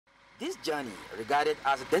This journey, regarded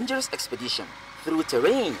as a dangerous expedition through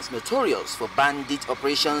terrains notorious for bandit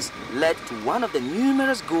operations, led to one of the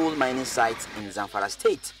numerous gold mining sites in Zamfara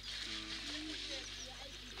State.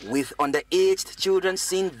 With underage children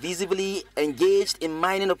seen visibly engaged in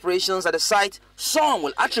mining operations at the site, some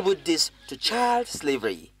will attribute this to child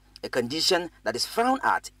slavery, a condition that is frowned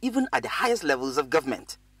at even at the highest levels of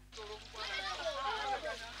government.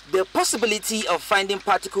 The possibility of finding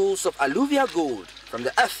particles of alluvial gold from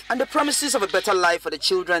the earth and the promises of a better life for the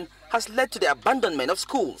children has led to the abandonment of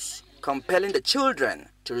schools, compelling the children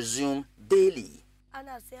to resume daily.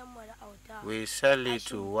 We sell it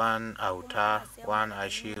to one Auta, one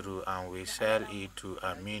Ashiru, and we sell it to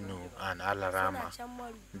Aminu and Alarama.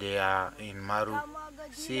 They are in Maru.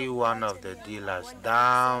 See one of the dealers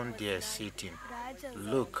down there sitting.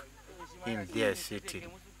 Look, him there sitting.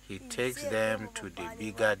 He takes them to the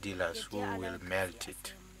bigger dealers who will melt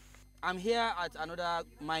it. I'm here at another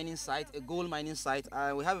mining site, a gold mining site.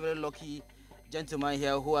 We have a very lucky gentleman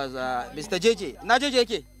here who has Mr. JJ. Now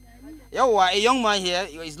JJ, a young man here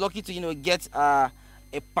is lucky to get a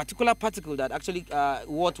particular particle that actually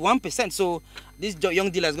worth 1%. So this young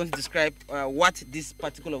dealer is going to describe what this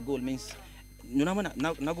particle of gold means.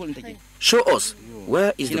 Show us,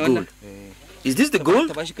 where is the gold? Is this the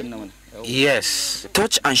gold? Yes.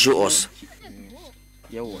 Touch and show us.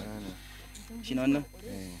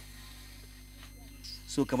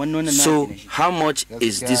 So how much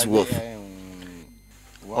is this worth?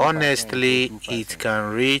 Honestly, it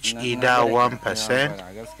can reach either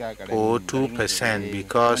 1% or 2%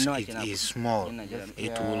 because it is small.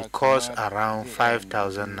 It will cost around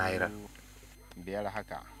 5,000 naira.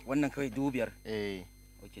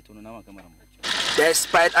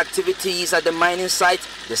 Despite activities at the mining site,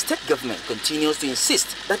 the state government continues to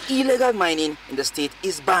insist that illegal mining in the state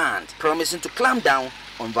is banned, promising to clamp down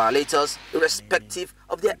on violators irrespective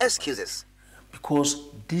of their excuses. Because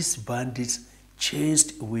these bandits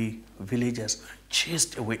chased away villagers,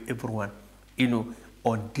 chased away everyone,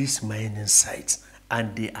 on these mining sites,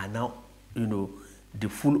 and they are now, the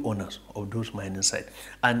full owners of those mining sites.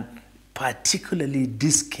 And particularly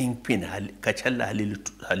this kingpin, Kachala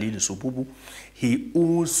Halilu Sububu, he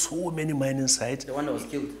owns so many mining sites. The one that was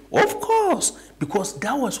killed? Of course, because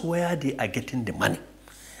that was where they are getting the money.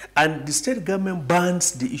 And the state government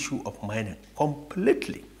bans the issue of mining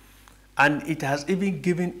completely. And it has even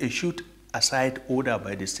given a shoot aside order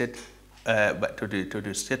by the state, to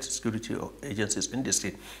the state security agencies in the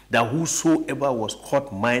state, that whosoever was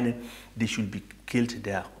caught mining, they should be killed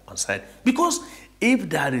there on site. Because if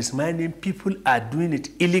there is mining, people are doing it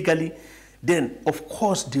illegally, then of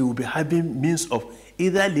course they will be having means of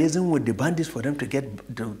either liaising with the bandits for them to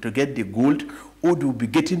get the gold, or they will be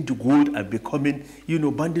getting the gold and becoming,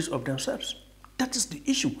 bandits of themselves. That is the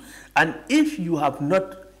issue. And if you have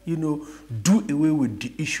not, do away with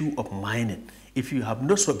the issue of mining, if you have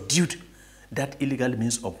not subdued that illegal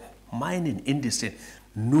means of mining in the state,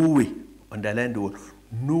 no way, underline the word,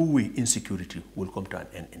 no way insecurity will come to an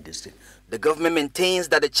end in this state. The government maintains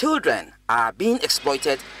that the children are being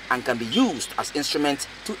exploited and can be used as instruments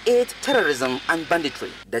to aid terrorism and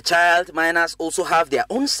banditry. The child miners also have their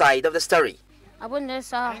own side of the story.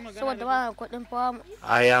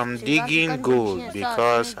 I am digging gold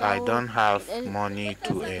because I don't have money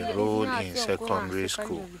to enroll in secondary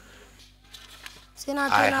school.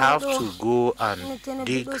 I have to go and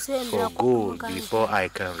dig for gold before I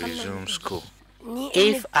can resume school.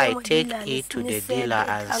 If I take it to the dealer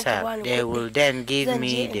and sell, they will then give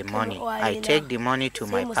me the money. I take the money to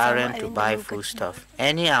my parents to buy foodstuff.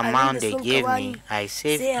 Any amount they give me, I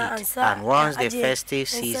save it, and once the festive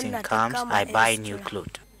season comes, I buy new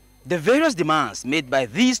clothes. The various demands made by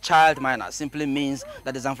these child miners simply means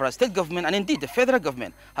that the Zamfara State government and indeed the federal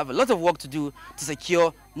government have a lot of work to do to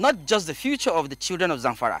secure not just the future of the children of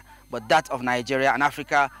Zamfara, but that of Nigeria and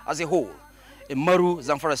Africa as a whole. In Maru,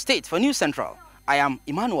 Zamfara State, for News Central, I am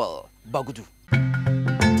Emmanuel Bagudu.